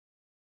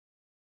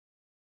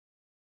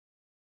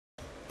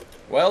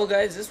Well,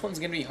 guys, this one's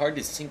gonna be hard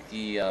to sync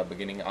the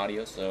beginning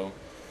audio, so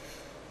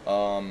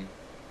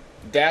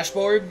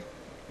dashboard.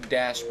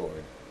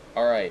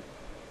 Alright,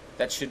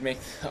 that should make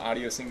the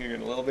audio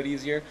syncing a little bit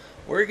easier.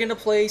 We're gonna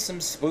play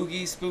some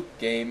spooky spook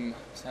game,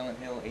 Silent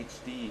Hill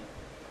HD.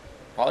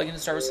 Probably gonna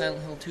start with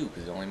Silent Hill 2,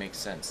 because it only makes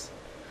sense.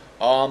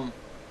 I've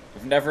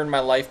never in my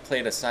life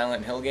played a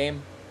Silent Hill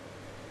game.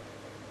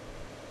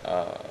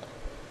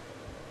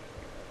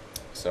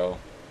 So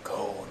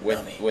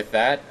with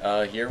that,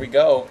 here we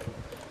go.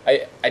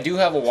 I do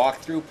have a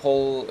walkthrough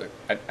poll.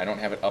 I don't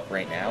have it up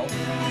right now,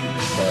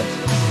 but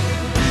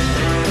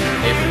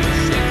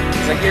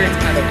because I hear it's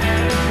kind of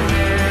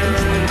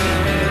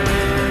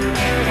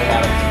a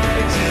lot of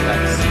places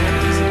that's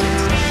easy and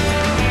stuff.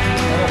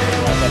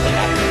 So I'm going to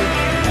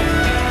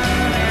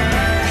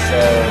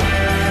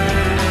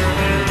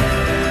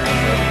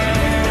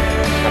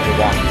have to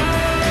walk.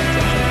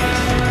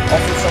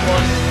 Also,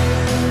 someone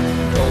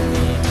told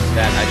me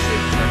that I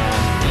should turn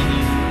on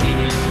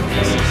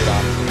the secret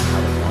option. I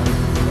don't want it,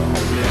 so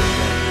I'll do that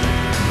again.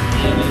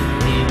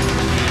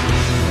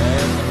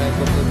 And I'm going to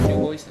look at new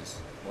voices.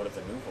 What are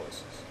the new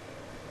voices?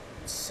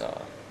 It's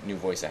new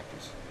voice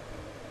actors.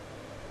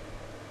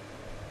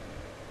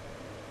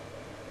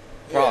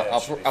 Yeah,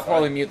 I'll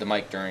probably mute the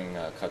mic during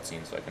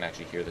cutscenes so I can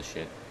actually hear the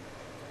shit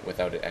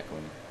without it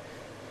echoing.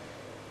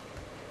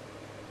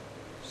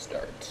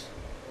 Start.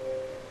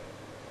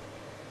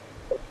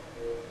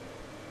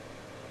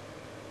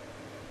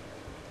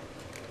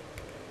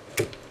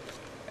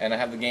 And I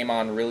have the game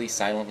on really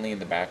silently in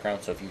the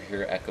background, so if you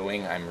hear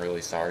echoing, I'm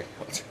really sorry.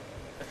 I'll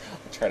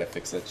try to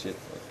fix that shit.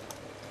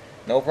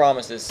 No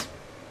promises.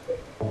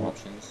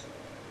 Options.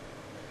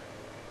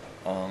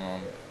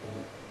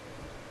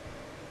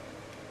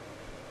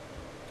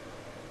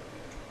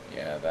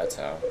 Yeah, that's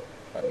how.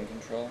 Button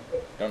control.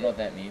 Don't know what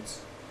that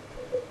means.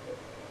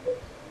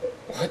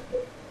 What?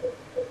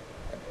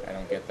 I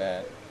don't get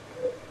that.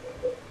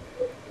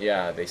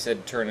 Yeah, they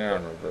said turn it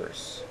on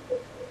reverse.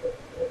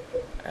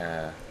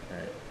 Alright.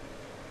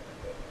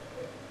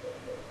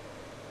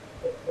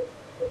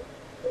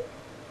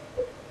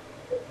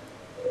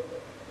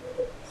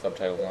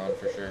 Subtitles on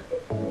for sure.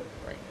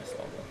 Brightness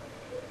level.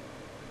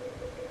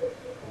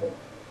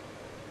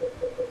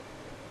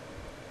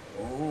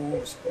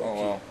 Ooh, spooky. Oh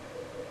well.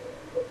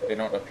 They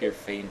don't appear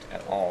faint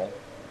at all.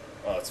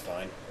 Oh, it's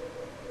fine.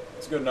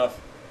 It's good enough.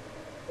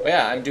 Oh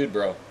yeah, I'm Dude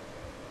Bro.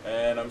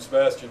 And I'm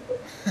Sebastian.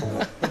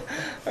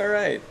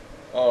 Alright.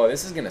 Oh,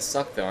 this is gonna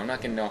suck though. I'm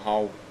not gonna know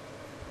how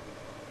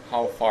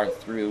far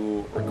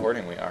through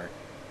recording we are.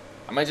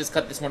 I might just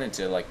cut this one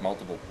into like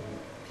multiple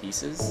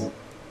pieces.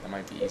 That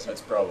might be easier.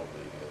 That's probably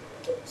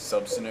good.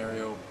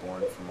 Sub-scenario,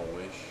 Born from a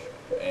Wish.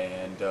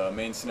 And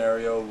main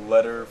scenario,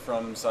 Letter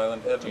from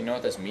Silent Heaven. Do you know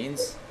what this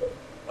means?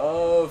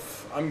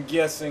 I'm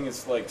guessing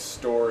it's like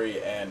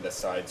story and a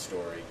side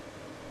story.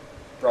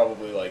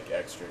 Probably like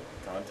extra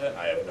content.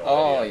 I have no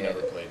idea. I've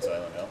never played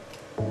Silent Hill.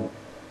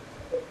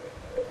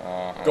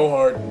 Go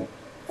hard.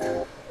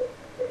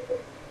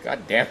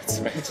 God damn it,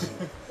 Smash.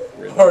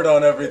 Really? Hard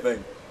on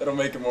everything. That'll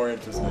make it more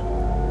interesting.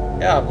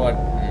 Yeah, but...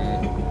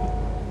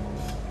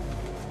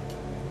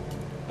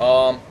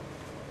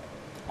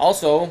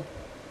 Also,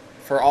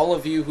 for all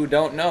of you who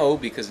don't know,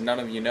 because none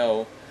of you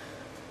know,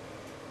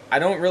 I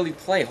don't really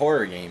play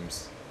horror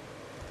games.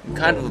 I'm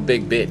kind of a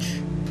big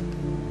bitch.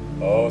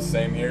 Oh,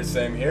 same here,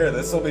 same here.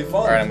 This'll be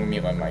fun. Alright, I'm gonna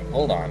mute my mic.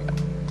 Hold on.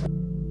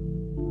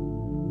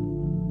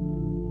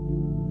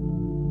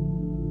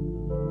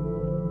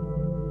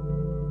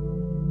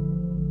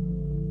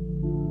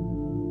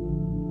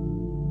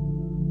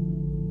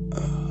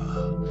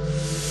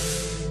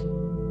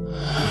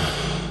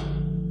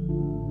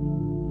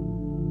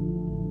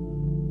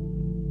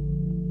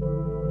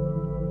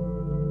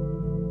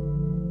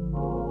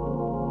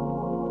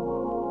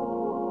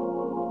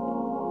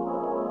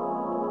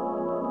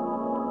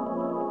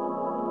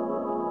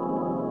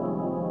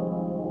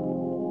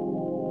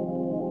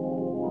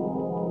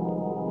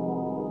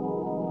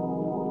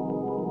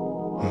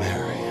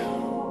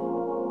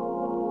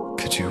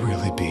 Could you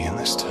really be in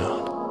this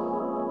town?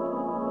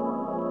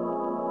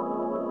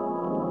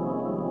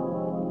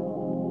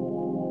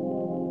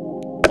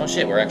 Oh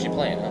shit, we're actually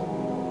playing, huh?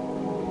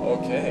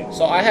 Okay.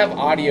 So I have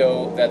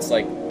audio that's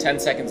like 10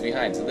 seconds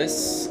behind, so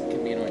this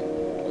can be annoying.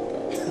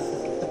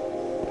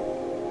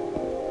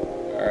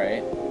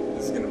 Alright.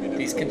 This is gonna be difficult.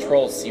 These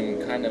controls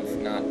seem kind of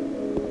not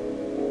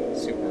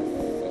super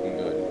fucking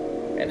good.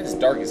 And it's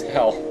dark as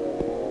hell.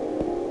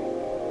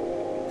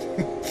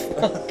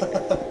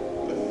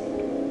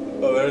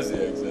 Oh, there's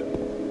the exit.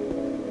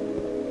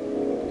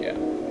 Yeah.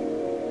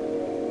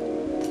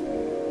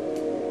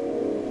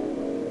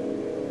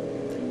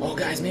 Oh,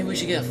 guys, maybe we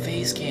should get a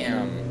face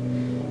cam.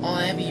 Oh,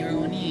 that'd be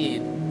really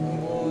neat.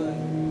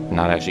 I'm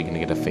not actually gonna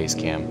get a face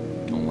cam.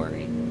 Don't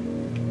worry.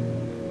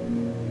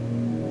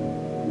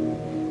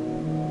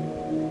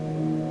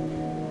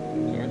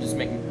 So we're just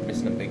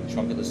missing a big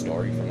chunk of the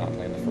story from not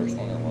playing the first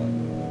one, or what?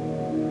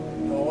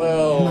 Oh,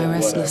 well, my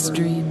restless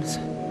whatever. dreams.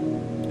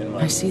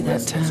 I see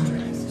that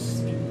town.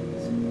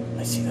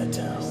 I see that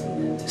town.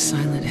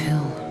 Silent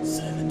Hill.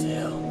 Silent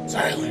Hill.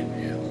 Silent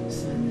Hill.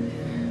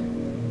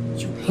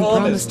 You He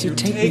promised you'd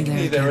take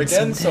me there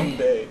again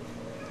someday.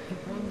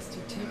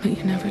 But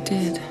you never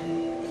did.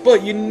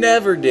 But you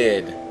never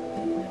did.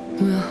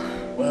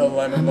 Well,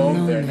 I'm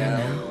alone there now.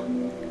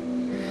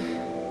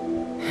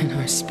 In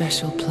our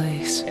special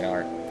place. In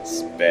our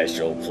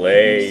special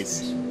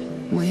place.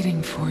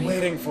 Waiting for you.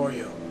 Waiting for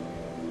you.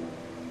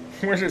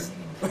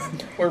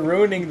 We're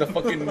ruining the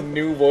fucking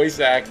new voice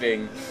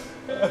acting.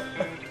 I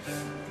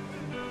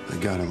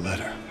got a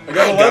letter. I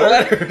got a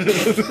letter.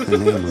 The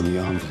name on the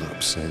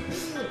envelope said,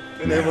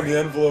 The name on the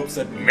envelope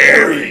said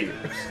Mary.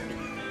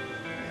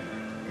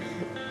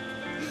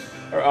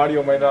 Our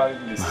audio might not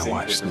even be My synced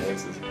wife's with the name.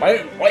 voices.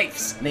 My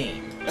wife's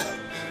name. it's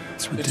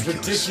It's ridiculous.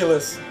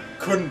 ridiculous.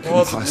 Couldn't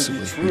Couldn't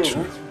possibly be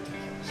true.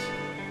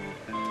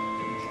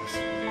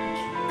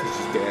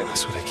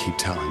 That's what I keep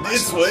telling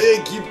This myself. way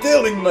I keep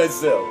telling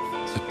myself.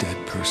 A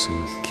dead person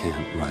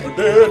can't write A a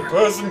dead letter.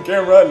 person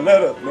can't write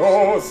letters.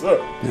 No, sir.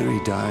 Mary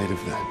died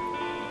of that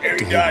Mary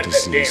damn died of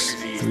that damn disease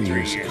disease 3 3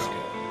 years years ago.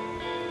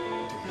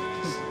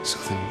 So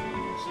then,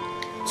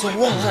 So I'm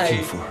why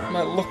looking for her. am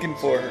I looking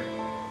for her?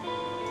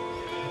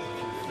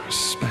 our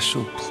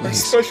special A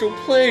place. special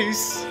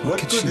place. What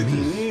could she it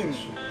mean?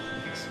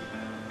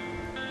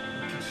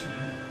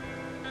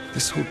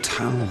 This whole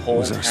town Whole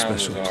was our town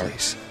special was our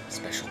place.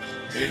 Special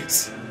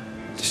place.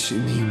 Does she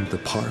mean the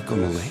park on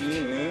the Does she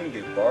lake? mean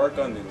the bark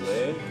on the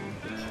lake?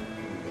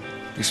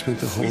 We spent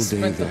the whole We day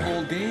spent the there,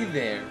 whole day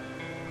there.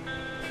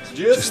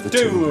 Just the two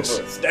two of of us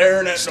us,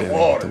 staring at the staring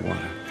water. at the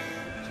water.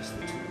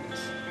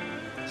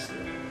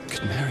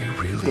 Could Mary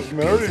really Could be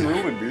Mary there?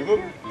 really be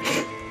there?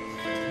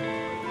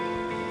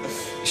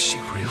 Is she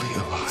really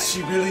alive? Is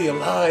she really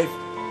alive?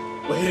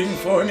 Waiting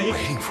for me?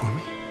 Waiting for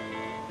me?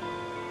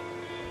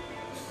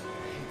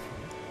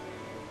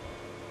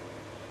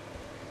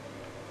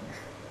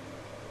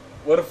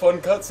 What a fun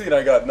cutscene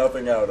I got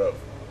nothing out of.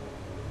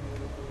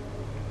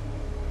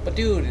 But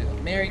dude,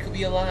 Mary could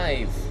be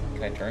alive.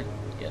 Can I turn?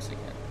 Yes, I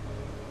can.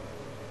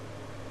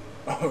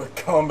 Oh, the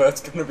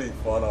combat's gonna be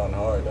fun on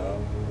hard, huh?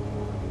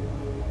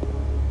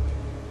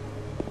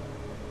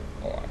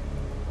 Hold on.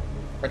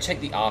 Or check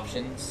the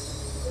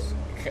options.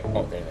 Okay.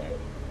 Oh, they're there.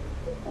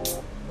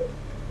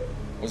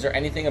 Was there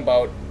anything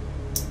about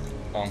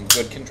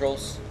good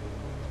controls?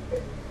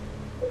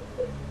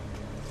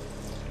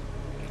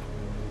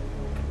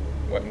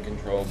 Weapon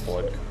control,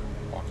 blood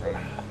walk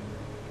around.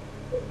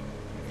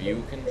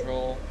 View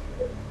control.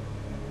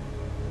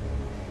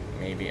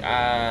 Maybe.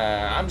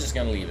 I'm just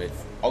gonna leave it.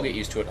 I'll get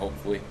used to it,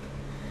 hopefully.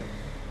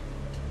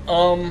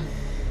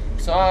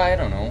 So I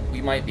don't know.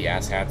 We might be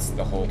asshats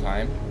the whole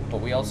time,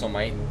 but we also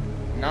might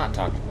not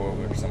talk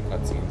over some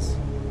cutscenes.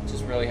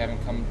 Just really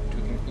haven't come to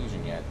a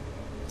conclusion yet.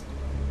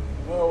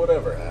 Well,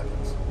 whatever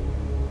happens.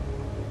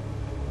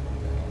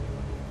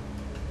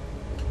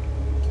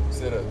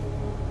 Is it a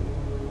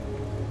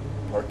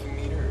parking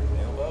meter or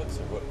mailbox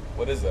or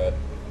what is that?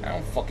 I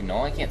don't fucking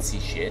know. I can't see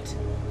shit.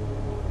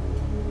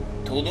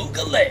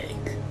 Toluca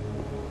Lake.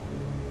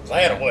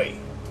 Fly it away.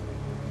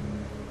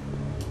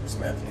 There's a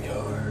map in the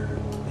car.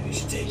 Maybe you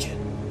should take it.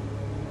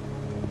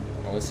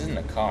 Oh, this isn't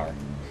a car.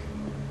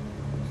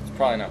 It's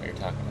probably not what you're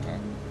talking about, huh?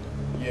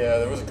 Yeah,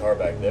 there was a car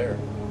back there.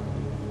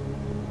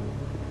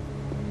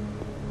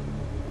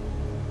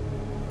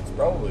 It's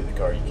probably the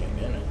car you came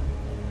in in.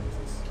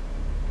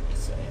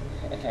 Just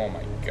saying. Oh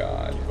my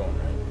god. Keep going,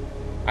 right?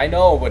 I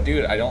know, but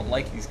dude, I don't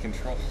like these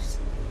controls.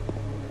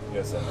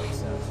 Yes, that makes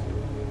sense.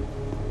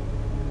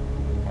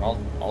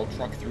 I'll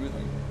truck through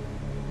them.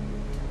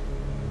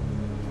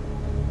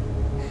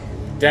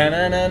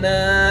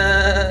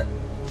 Da-na-na-na!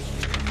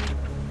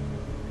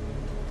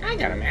 I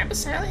got a map of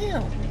Silent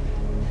Hill.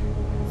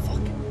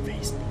 Fucking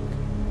Facebook.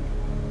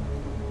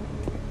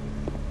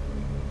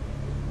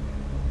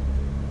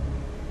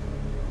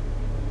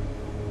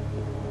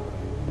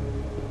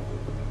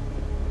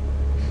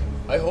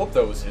 I hope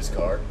that was his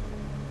car.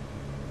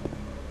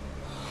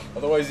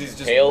 Otherwise, he's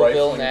just Paleville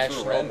rifling through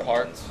National random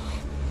Park. ones.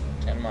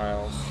 10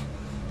 miles.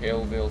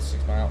 Paleville,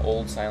 6 mile.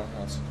 Old Silent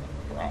House.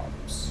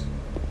 Robs.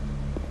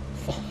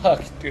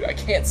 Fuck, dude, I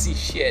can't see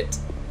shit.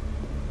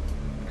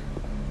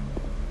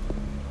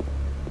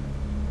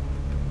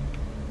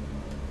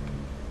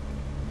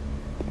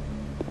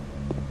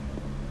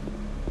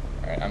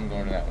 Alright, I'm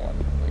going to that one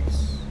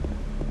place.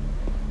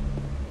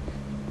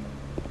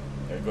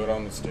 Yeah, go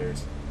down the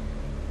stairs.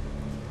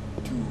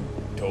 To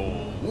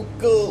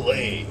Toluca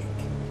Lake.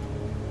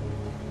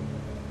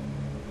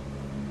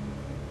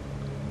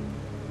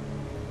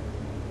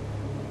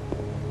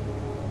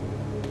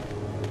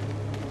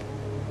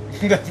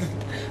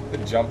 The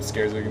jump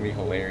scares are gonna be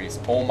hilarious.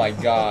 Oh my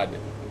god.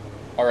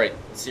 Alright,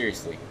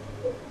 seriously.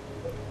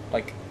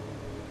 Like,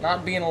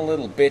 not being a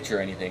little bitch or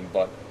anything,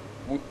 but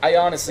I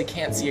honestly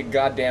can't see a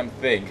goddamn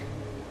thing.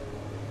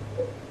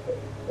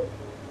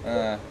 Go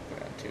down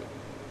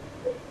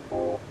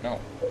 2. No.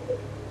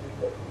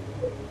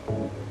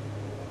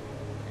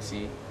 I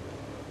see.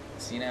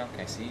 See now? Can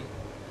I see?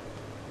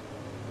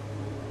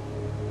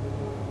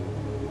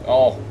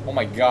 Oh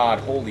my god,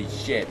 holy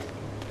shit.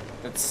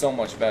 That's so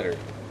much better.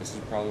 This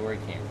is probably where he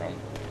came from.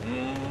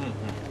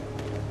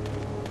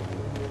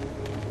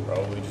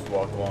 Probably just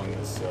walk along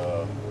this,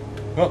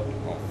 Oh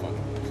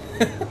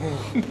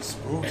fuck.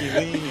 spooky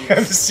leaves.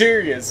 I'm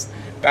serious.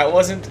 That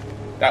wasn't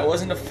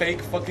a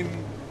fake fucking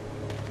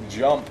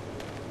jump.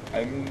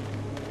 I'm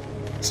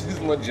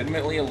just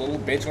legitimately a little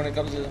bitch when it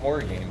comes to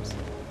horror games.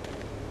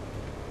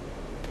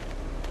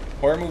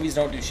 Horror movies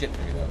don't do shit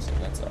for me though, so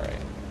that's alright.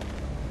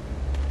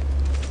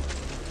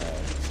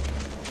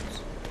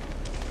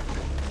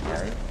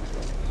 Alright.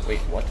 Wait,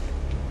 what?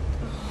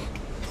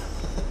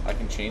 I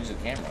can change the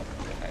camera.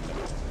 Kind of.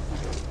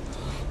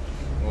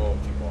 Well,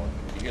 keep going.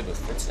 Do you hear those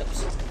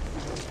footsteps?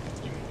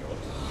 You mean yours?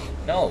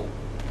 No.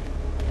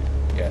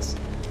 Yes.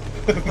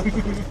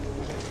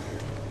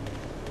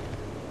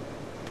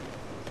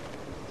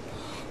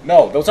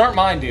 No, those aren't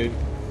mine, dude.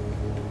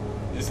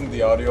 Isn't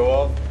the audio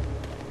off?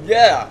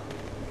 Yeah.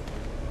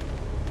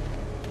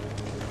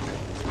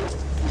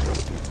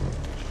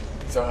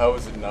 So how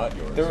is it not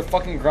yours? They were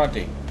fucking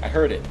grunting. I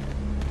heard it.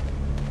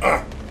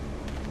 I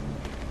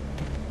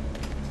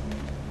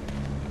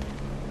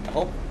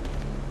hope.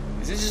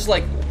 Is this just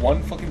like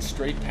one fucking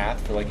straight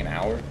path for like an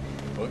hour?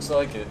 Looks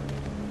like it.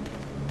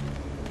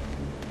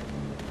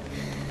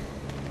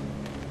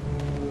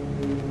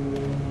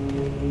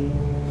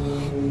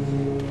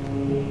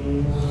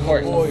 Of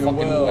course, Oh, a your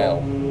fucking well.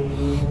 well.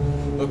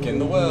 Look in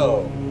the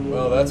well.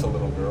 Well, that's a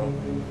little girl.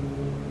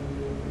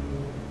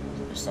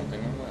 There's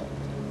something in the well.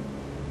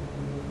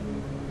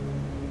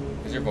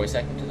 Is there voice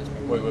acting to this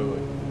movie?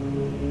 Wait.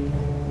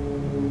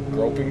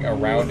 Groping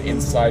around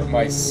inside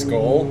my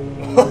skull?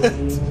 What?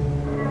 Gives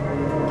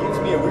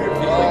me a weird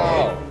feeling.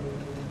 Oh.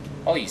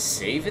 Oh, you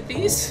save at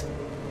these?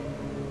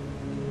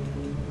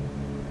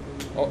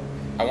 Oh,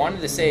 I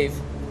wanted to save.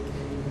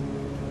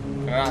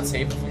 Can I not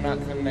save if I'm not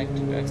connected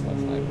to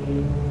Xbox Live?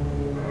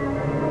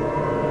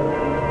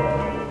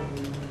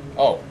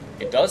 Oh,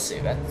 it does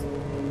save that.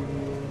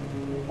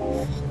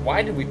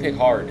 Why did we pick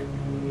hard?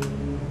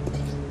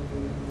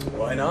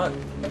 Why not?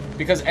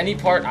 Because any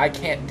part I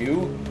can't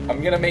do,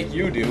 I'm gonna make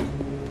you do.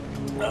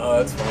 Oh,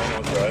 that's fine.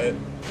 I'll try it.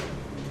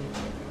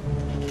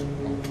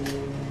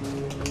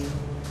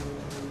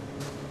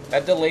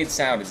 That delayed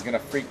sound is gonna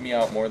freak me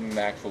out more than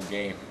the actual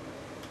game.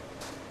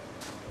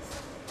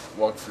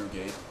 Walk through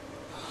gate.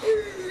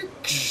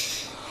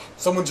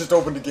 Someone just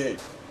opened a gate.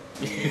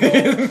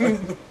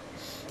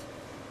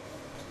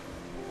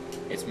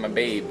 It's my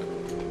babe,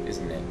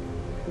 isn't it?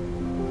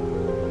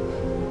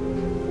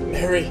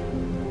 Mary.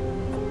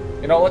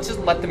 You know, let's just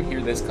let them hear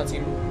this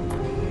cutscene.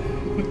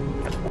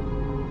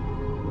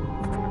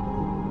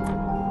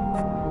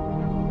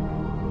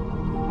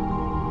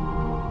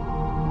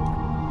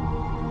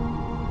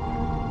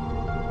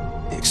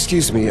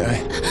 Excuse me,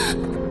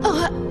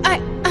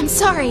 I'm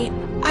sorry.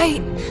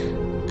 I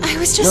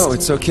was just... No,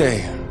 it's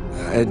okay.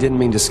 I didn't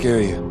mean to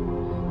scare you.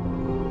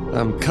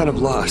 I'm kind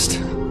of lost.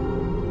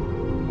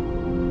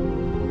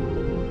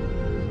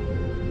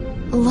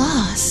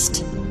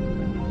 Lost?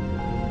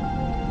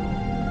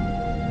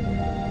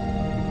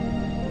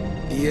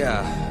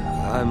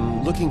 Yeah,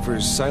 I'm looking for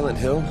Silent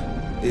Hill.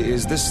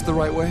 Is this the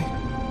right way?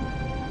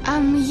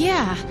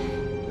 Yeah.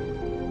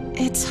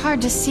 It's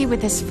hard to see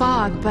with this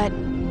fog, but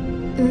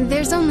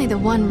there's only the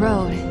one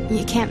road.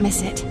 You can't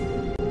miss it.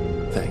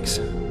 Thanks.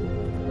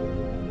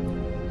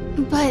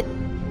 But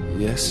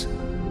Yes?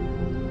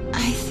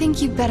 I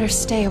think you better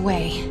stay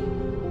away.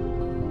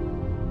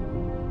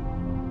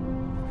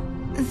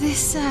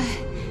 This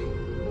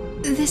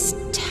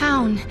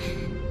town,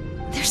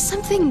 there's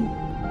something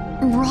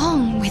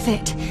wrong with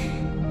it.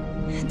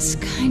 It's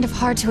kind of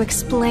hard to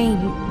explain,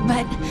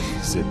 but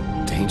Is it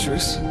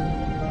dangerous?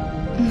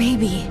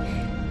 maybe.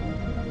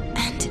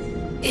 And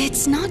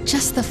it's not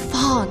just the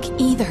fog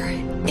either.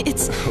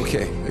 It's...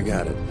 Okay, I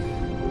got it.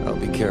 I'll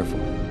be careful.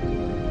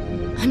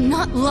 I'm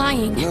not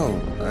lying. No,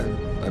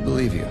 I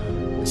believe you.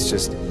 It's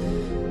just...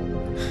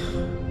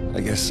 I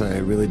guess I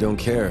really don't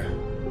care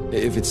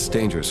if it's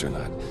dangerous or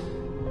not.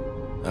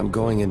 I'm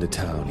going into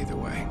town either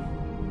way.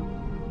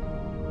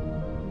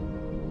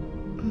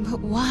 But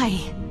why?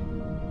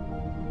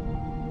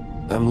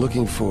 I'm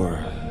looking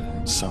for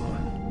someone.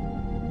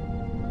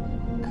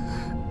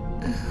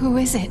 Who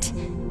is it?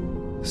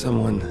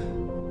 Someone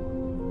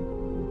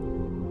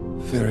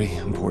very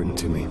important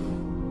to me.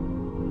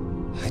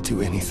 I'd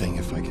do anything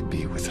if I could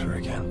be with her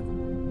again.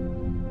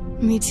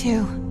 Me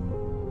too.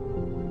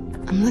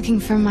 I'm looking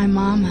for my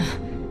mama.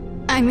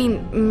 I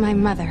mean, my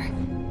mother.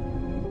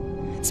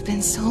 It's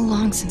been so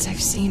long since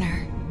I've seen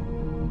her.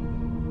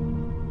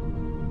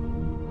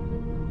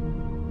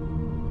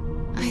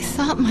 I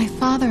thought my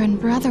father and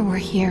brother were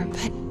here,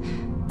 but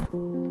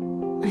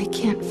I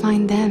can't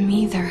find them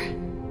either.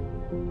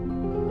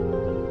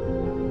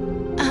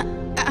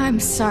 I'm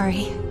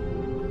sorry.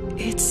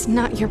 It's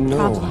not your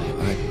problem.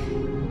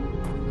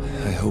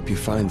 No, I hope you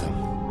find them.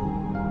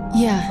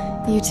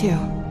 Yeah, you too.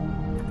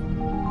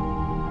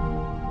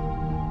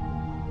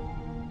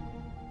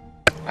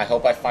 I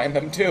hope I find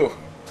them too.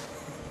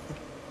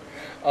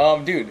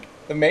 Dude,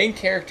 the main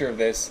character of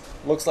this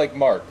looks like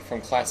Mark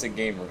from Classic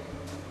Game Room.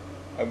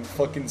 I'm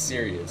fucking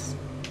serious.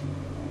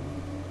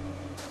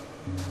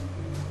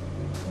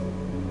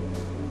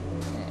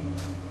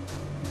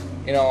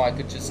 You know, I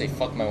could just say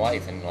fuck my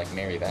wife and like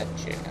marry that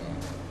chick. I don't know.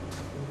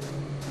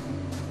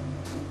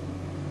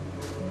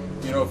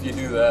 You know, if you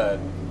do that,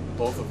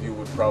 both of you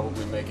would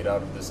probably make it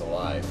out of this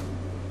alive.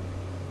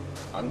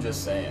 I'm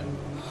just saying.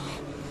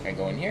 Can I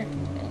go in here?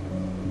 No.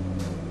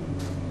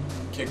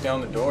 Kick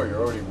down the door, you're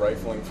already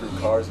rifling through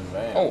cars and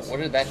vans. Oh, what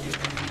did that do?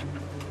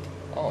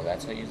 Oh,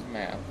 that's how I use the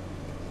map.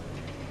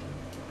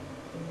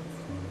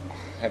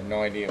 I have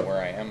no idea where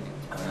I am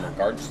in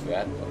regards to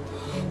that, but...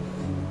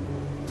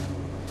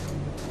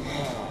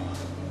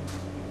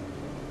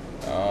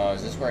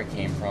 is this where I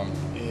came from?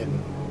 It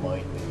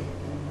might be.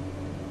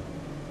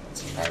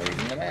 Let's try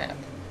reading the map.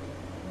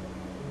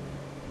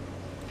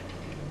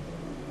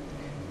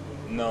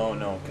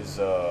 No, because,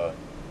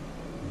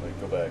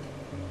 wait, go back.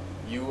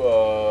 You,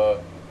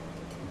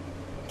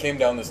 came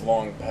down this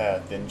long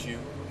path, didn't you?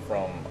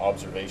 From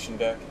observation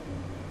deck?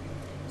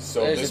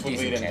 So There's this a would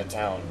lead decent into chance.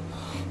 town.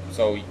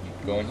 So, you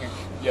go in here?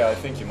 Yeah, I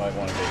think you might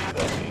want to go through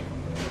that gate.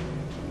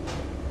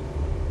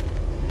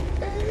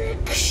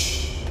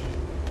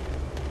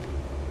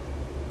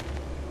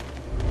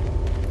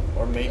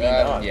 Or maybe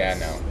not. Yeah,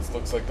 this, no. This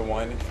looks like the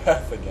winding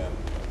path again.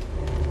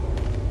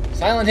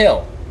 Silent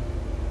Hill!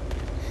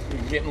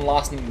 I'm getting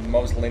lost in the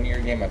most linear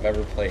game I've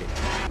ever played.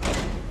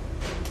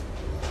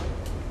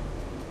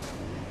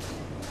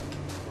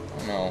 I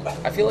don't know.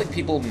 I feel like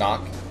people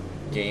knock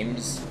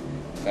games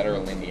that are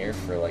linear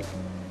for like...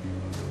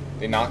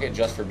 They knock it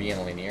just for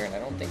being linear, and I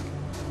don't think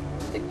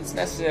it's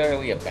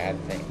necessarily a bad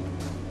thing.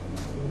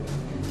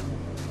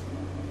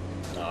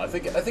 No, I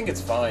think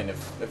it's fine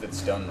if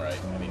it's done right.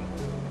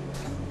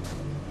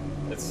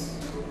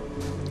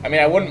 I mean,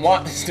 I wouldn't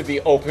want this to be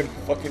open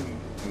fucking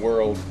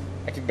world.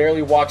 I can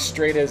barely walk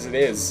straight as it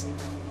is.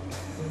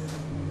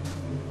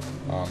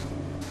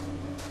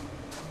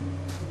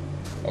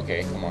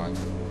 Okay, come on.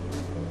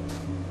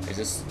 Is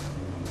this...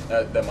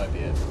 That might be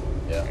it.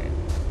 Yeah. Okay.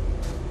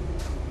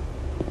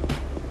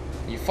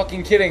 Are you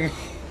fucking kidding me?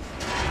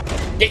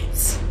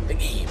 Gates! The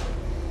game!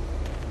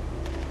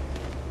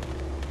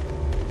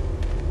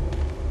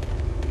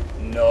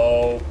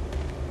 No.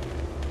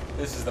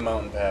 This is the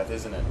mountain path,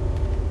 isn't it?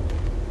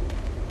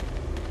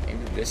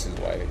 Maybe this is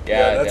why...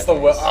 Yeah, that's the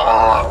way...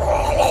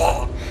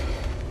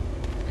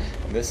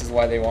 This is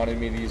why they wanted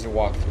me to use a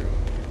walkthrough.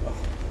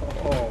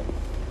 Oh.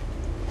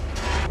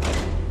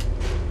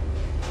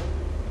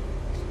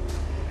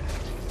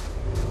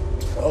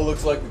 Well,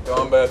 looks like the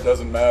combat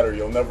doesn't matter.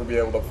 You'll never be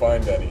able to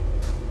find any.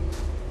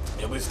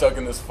 You'll be stuck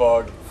in this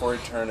fog for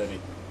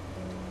eternity.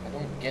 I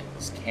don't get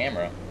this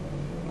camera.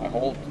 I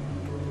hold...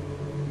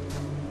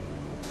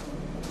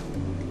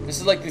 This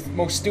is like the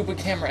most stupid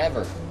camera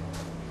ever.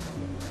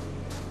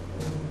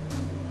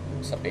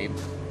 What's up, babe?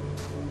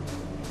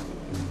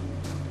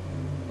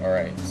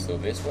 Alright, so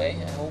this way,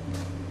 I hope?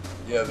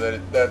 Yeah,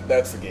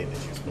 that's the gate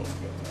that you're supposed to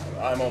go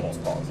to. I'm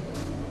almost positive.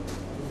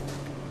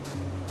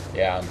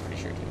 Yeah, I'm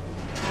pretty sure too.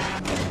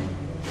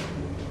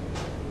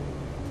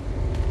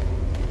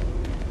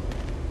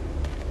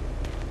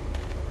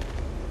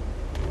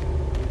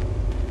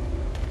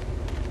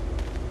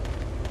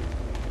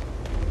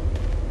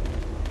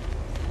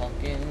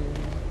 Fucking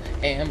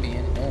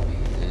ambient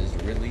noise is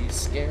really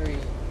scary.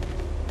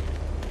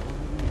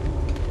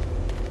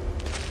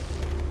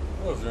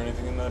 Oh, is there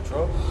anything in that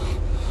truck?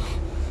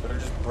 Better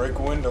just break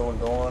a window and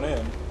go on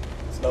in.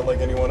 It's not like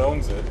anyone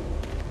owns it.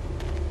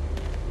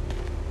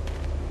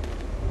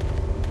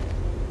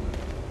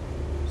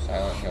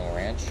 Silent Hill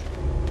Ranch.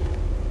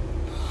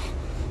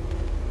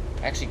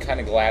 I'm actually kind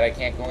of glad I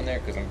can't go in there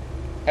because I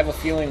have a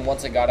feeling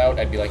once I got out,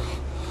 I'd be like,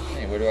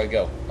 hey, where do I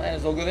go? Might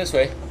as well go this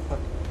way.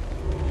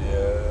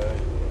 Yeah.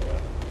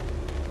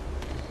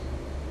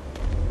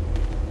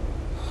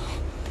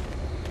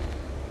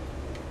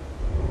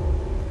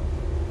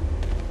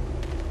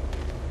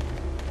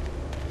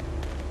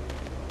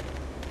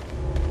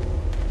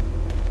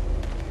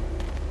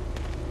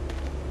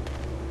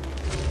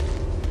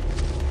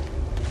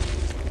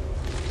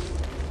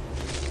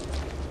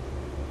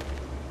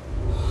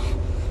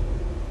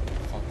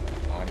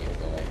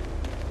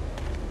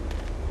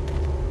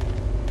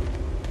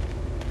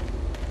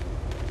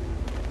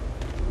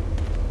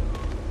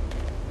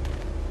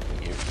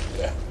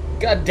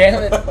 God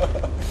damn it!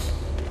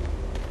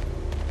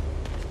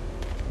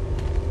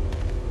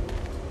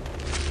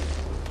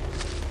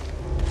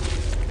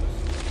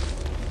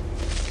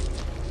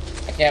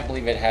 I can't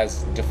believe it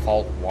has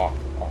default walk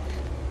off.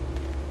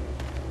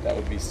 That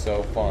would be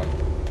so fun.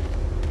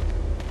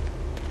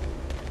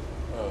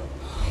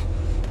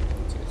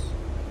 What's this?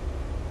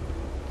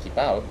 Keep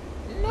out?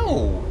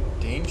 No!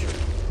 Danger.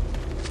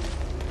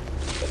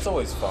 That's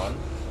always fun.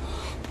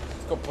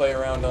 Let's go play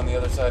around on the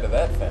other side of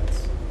that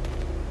fence.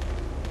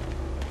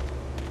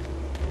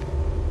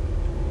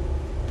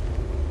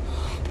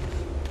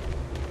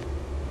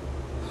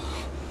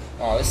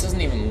 Oh, this doesn't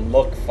even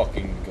look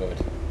fucking good.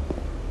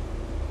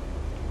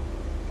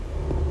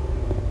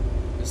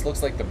 This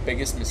looks like the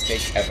biggest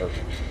mistake ever.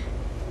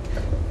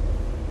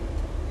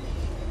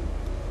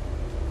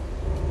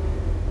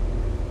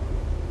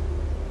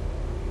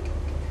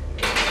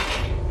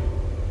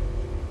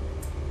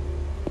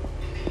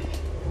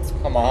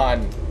 Come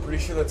on.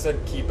 Pretty sure that said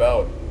keep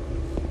out.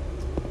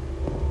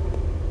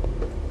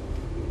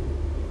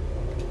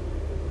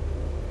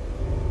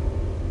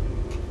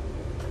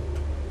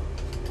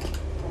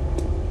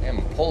 I am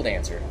a pole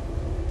dancer.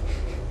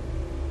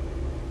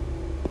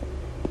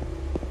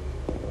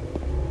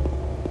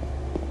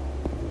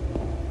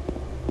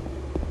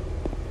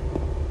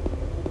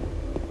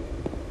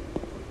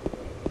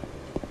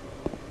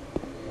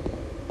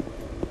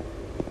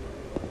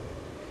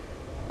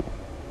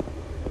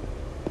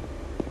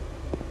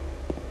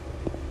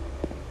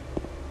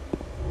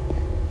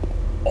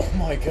 Oh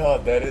my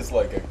god, that is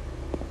like a...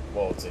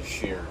 Well, it's a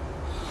sheer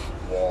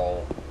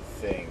wall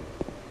thing.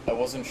 I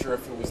wasn't sure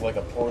if it was like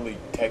a poorly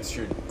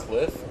textured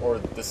cliff or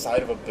the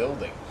side of a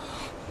building.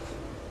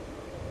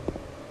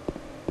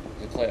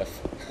 The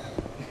cliff.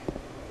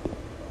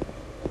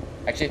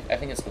 Actually, I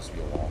think it's supposed to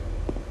be a wall.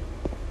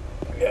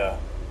 Yeah.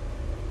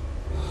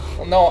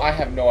 Well, no, I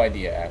have no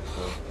idea,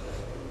 actually.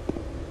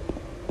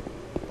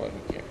 But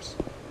who cares?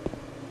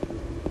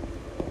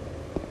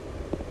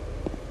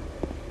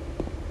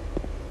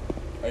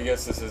 I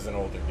guess this is an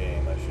older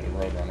game. I should have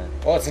Roadrunner.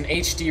 Oh, it's an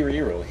HD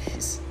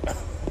re-release.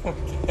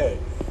 Okay.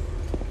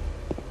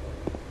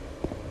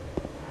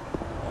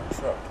 Oh,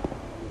 truck.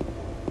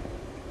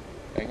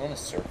 Are you going in a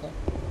circle?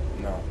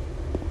 No.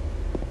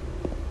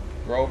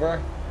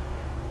 Grover?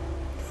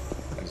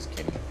 I'm just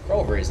kidding.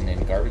 Grover isn't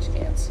in garbage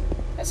cans.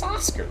 That's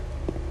Oscar.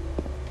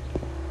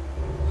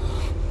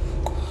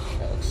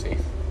 That looks safe.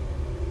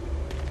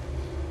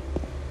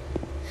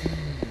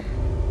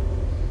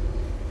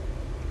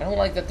 I don't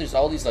like that there's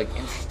all these, like,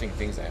 interesting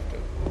things I have to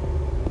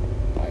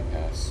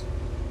bypass.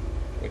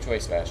 Which way,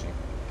 Sebastian?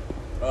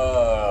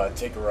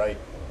 Take a right.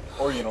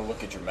 Or, you know,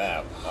 look at your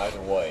map. Either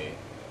way.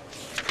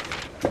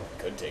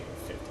 Could take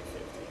it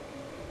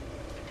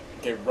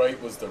 50-50. Okay,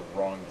 right was the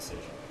wrong decision.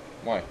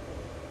 Why?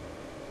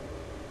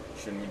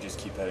 Shouldn't we just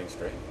keep heading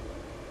straight?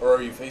 Or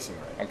are you facing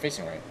right? I'm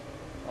facing right.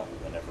 Oh,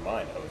 then never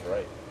mind. I was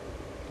right.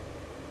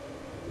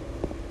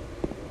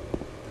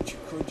 But you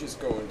could just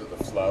go into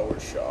the flower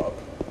shop.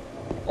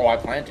 Oh, I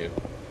plan to.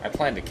 I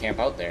plan to camp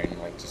out there and,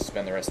 like, just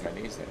spend the rest of my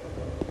days there.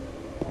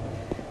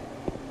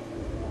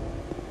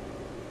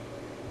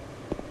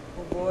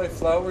 Oh boy,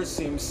 flowers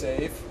seem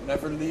safe.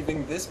 Never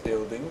leaving this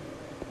building.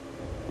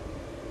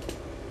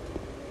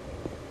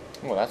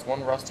 Oh, that's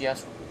one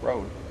rusty-ass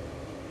road.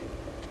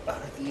 Are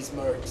these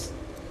marks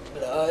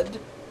blood?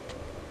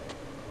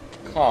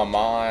 Come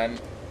on.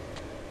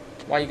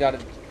 Why you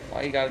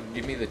gotta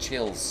give me the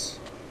chills?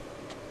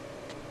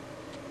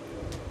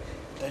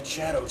 That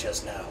shadow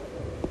just now.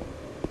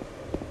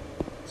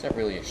 Is that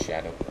really a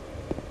shadow?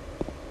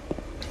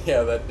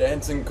 Yeah, that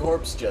dancing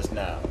corpse just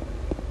now.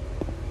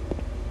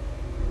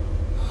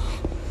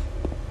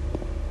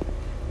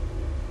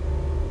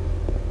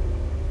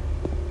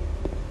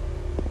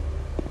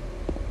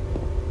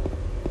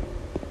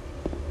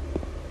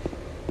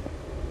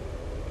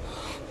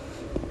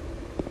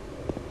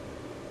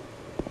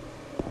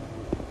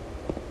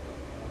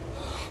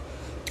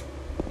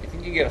 You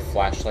think you get a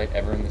flashlight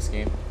ever in this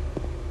game?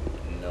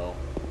 No.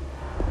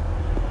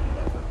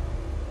 Never.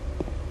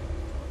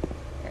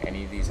 Are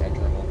any of these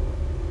enterable?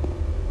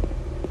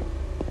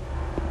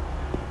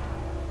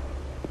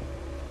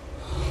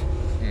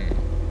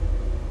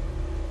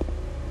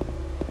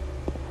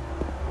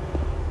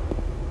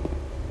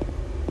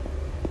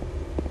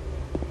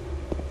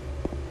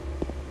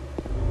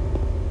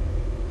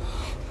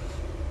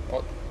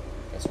 Well,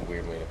 that's a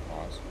weird way to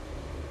pause.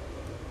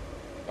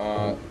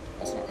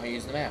 That's not how you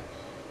use the map.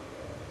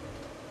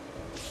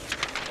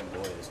 Oh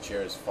boy, this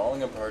chair is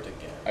falling apart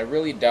again. I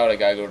really doubt I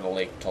gotta go to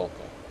Lake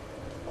Tulka.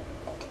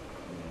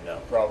 No,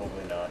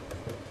 probably not.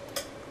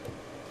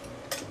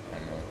 I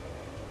don't know.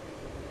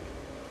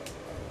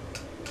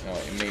 No,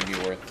 it may be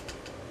worth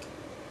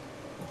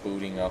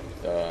booting up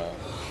the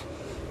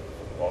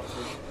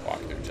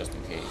walkthrough just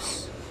in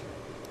case.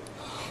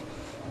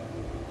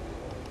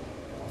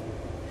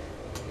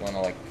 You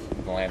wanna, like,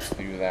 glance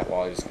through that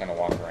while I just kind of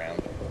walk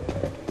around?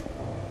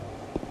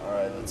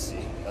 Alright, let's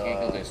see. Can't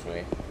go this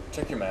way.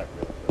 Check your map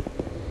real quick.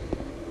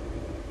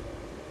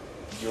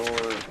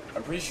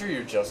 I'm pretty sure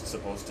you're just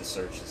supposed to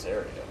search this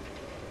area.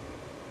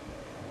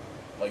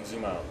 Like,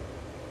 zoom out,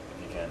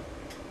 if you can.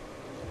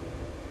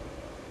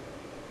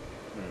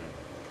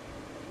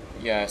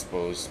 Yeah, I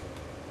suppose.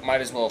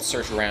 Might as well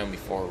search around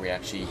before we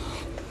actually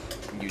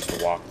use the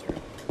walkthrough.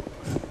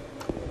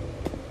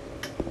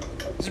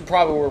 This is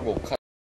probably where we'll cut